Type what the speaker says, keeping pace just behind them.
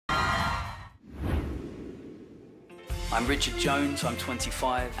I'm Richard Jones, I'm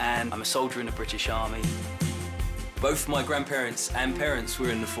 25, and I'm a soldier in the British Army. Both my grandparents and parents were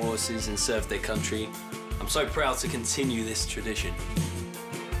in the forces and served their country. I'm so proud to continue this tradition.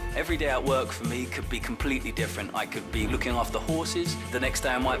 Every day at work for me could be completely different. I could be looking after horses, the next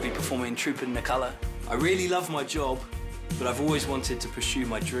day I might be performing Troop in the Colour. I really love my job, but I've always wanted to pursue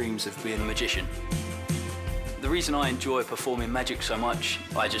my dreams of being a magician. The reason I enjoy performing magic so much,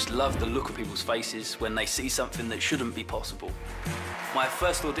 I just love the look of people's faces when they see something that shouldn't be possible. My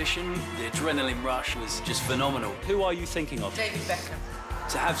first audition, the adrenaline rush was just phenomenal. Who are you thinking of? David Beckham.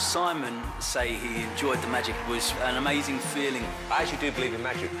 To have Simon say he enjoyed the magic was an amazing feeling. I actually do believe in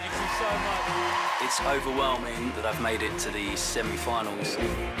magic. Thank you so much. It's overwhelming that I've made it to the semi-finals.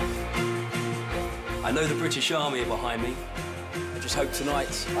 I know the British Army are behind me. I just hope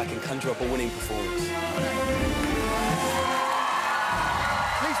tonight I can conjure up a winning performance.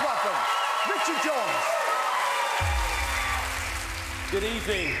 Please welcome Richard Jones. Good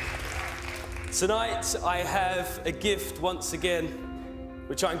evening. Tonight I have a gift once again,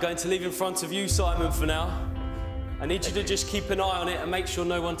 which I'm going to leave in front of you, Simon, for now. I need you to just keep an eye on it and make sure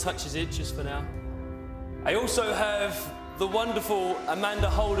no one touches it, just for now. I also have the wonderful Amanda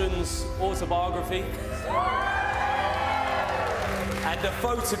Holden's autobiography and a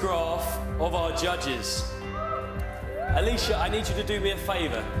photograph of our judges. Alicia, I need you to do me a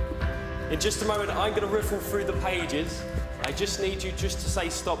favour. In just a moment, I'm going to riffle through the pages. I just need you just to say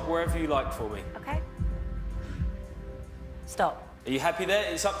stop wherever you like for me. OK. Stop. Are you happy there?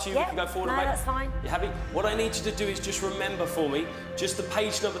 It's up to you. Yep. We can go forward No, and make... that's fine. You happy? What I need you to do is just remember for me just the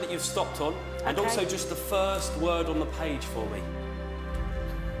page number that you've stopped on and Okay. also just the first word on the page for me.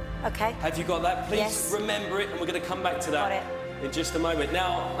 OK. Have you got that? Please Yes. remember it and we're going to come back to that Got it. in just a moment.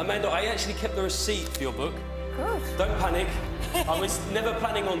 Now, Amanda, I actually kept the receipt for your book. Good. Don't panic. I was never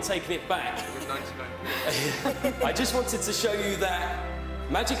planning on taking it back. I just wanted to show you that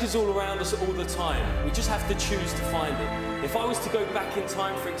magic is all around us all the time. We just have to choose to find it. If I was to go back in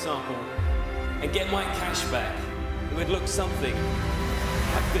time, for example, and get my cash back, it would look something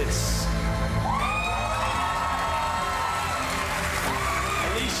like this.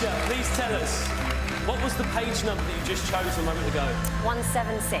 Alicia, please tell us, what was the page number that you just chose a moment ago?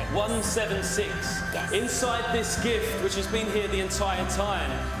 176. 176. Yes. Inside this gift, which has been here the entire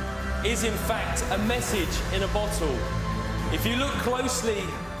time, is in fact a message in a bottle. If you look closely,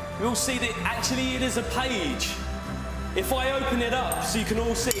 you'll see that actually it is a page. If I open it up so you can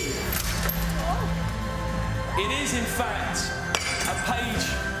all see, it is in fact a page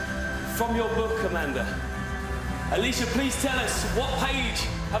from your book, Amanda. Alicia, please tell us, what page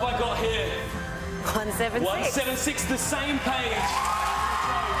have I got here? 176. 176, the same page.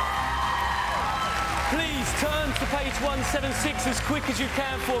 Please turn to page 176 as quick as you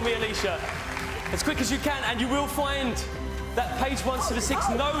can for me, Alicia. As quick as you can, and you will find that page 176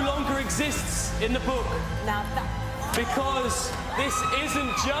 no longer exists in the book. Now that... Because this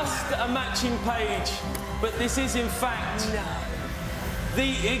isn't just a matching page, but this is in fact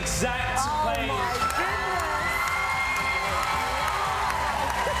the exact page. My goodness.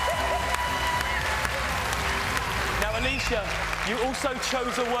 Now, Alicia, you also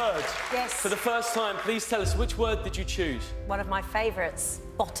chose a word. Yes. For the first time, please tell us, which word did you choose? One of my favourites.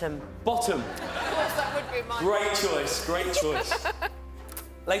 Bottom. Bottom. Of course, that would be mine. Great choice, great choice.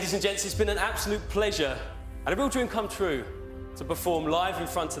 Ladies and gents, it's been an absolute pleasure and a real dream come true to perform live in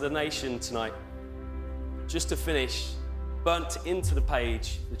front of the nation tonight. Just to finish, burnt into the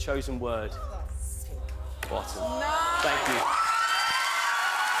page, the chosen word. Bottom. No. Thank you.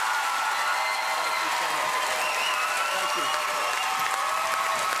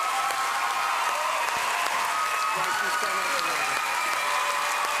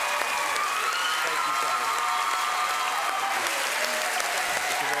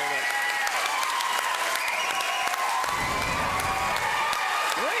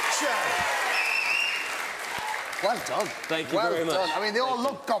 Well done. Thank you very much. Well done. I mean, they all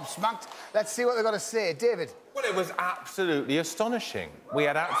look gobsmacked. Let's see what they've got to say. David. Well, it was absolutely astonishing. We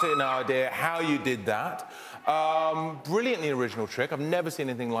had absolutely no idea how you did that. Brilliantly original trick. I've never seen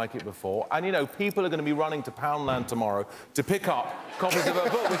anything like it before. And, you know, people are going to be running to Poundland tomorrow to pick up copies of her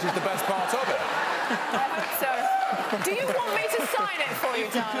book, which is the best part of it. So, do you want me to sign it for you,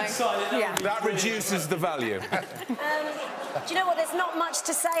 darling? Sign it, Yeah. That reduces the value. Do you know what? There's not much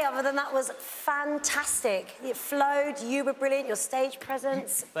to say other than that was fantastic. It flowed. You were brilliant. Your stage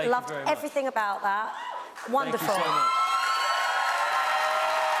presence. Thank you Loved very much. everything about that. Wonderful. Thank you so much.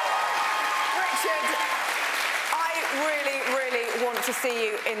 Richard, I really, really want to see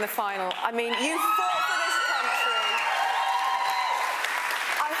you in the final. I mean, you fought for this country.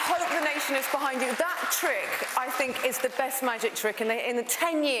 I hope the nation is behind you. That trick, I think, is the best magic trick in the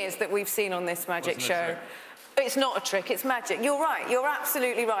 10 years that we've seen on this magic show. It's not a trick, it's magic. You're right, you're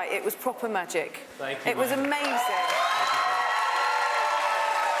absolutely right. It was proper magic. Thank you, It was amazing.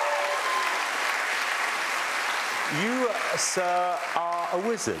 You, sir, are a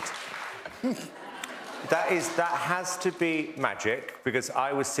wizard. That has to be magic, because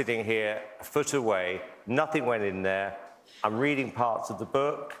I was sitting here a foot away, nothing went in there. I'm reading parts of the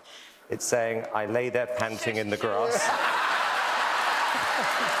book. It's saying, I lay there panting in the grass.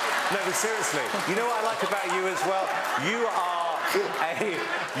 No, but seriously, you know what I like about you as well?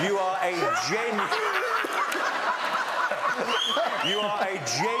 You are a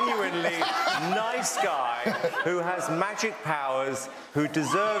genuinely nice guy who has magic powers, who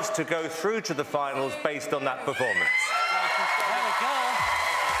deserves to go through to the finals based on that performance.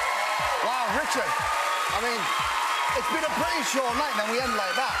 Wow, Richard. I mean, it's been a pretty short night, and we end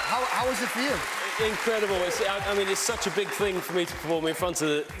like that. How was it for you? Incredible. I mean, it's such a big thing for me to perform in front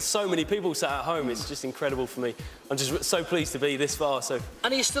of so many people sat at home. It's just incredible for me. I'm just so pleased to be this far. So.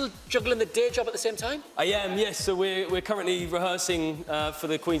 And are you still juggling the day job at the same time? I am, yes. So we're currently rehearsing for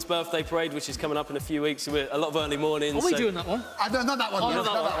the Queen's birthday parade, which is coming up in a few weeks. So we're a lot of early mornings. Are we doing that one? No, not that one. Oh, No,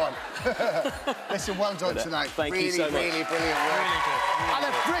 not not that one. Listen, well done tonight. Thank you so much. Really brilliant work. And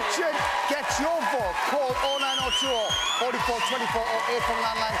if Richard gets your vote, call 0902 44 24 or 8 from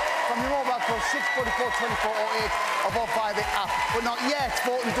landline, from your mobile call 644 24 or 8, or vote via the app. But not yet.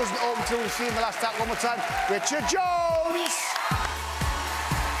 Voting doesn't open till we've seen the last act one more time. Richard Jones!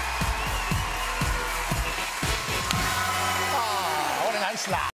 Ah, what a nice lad.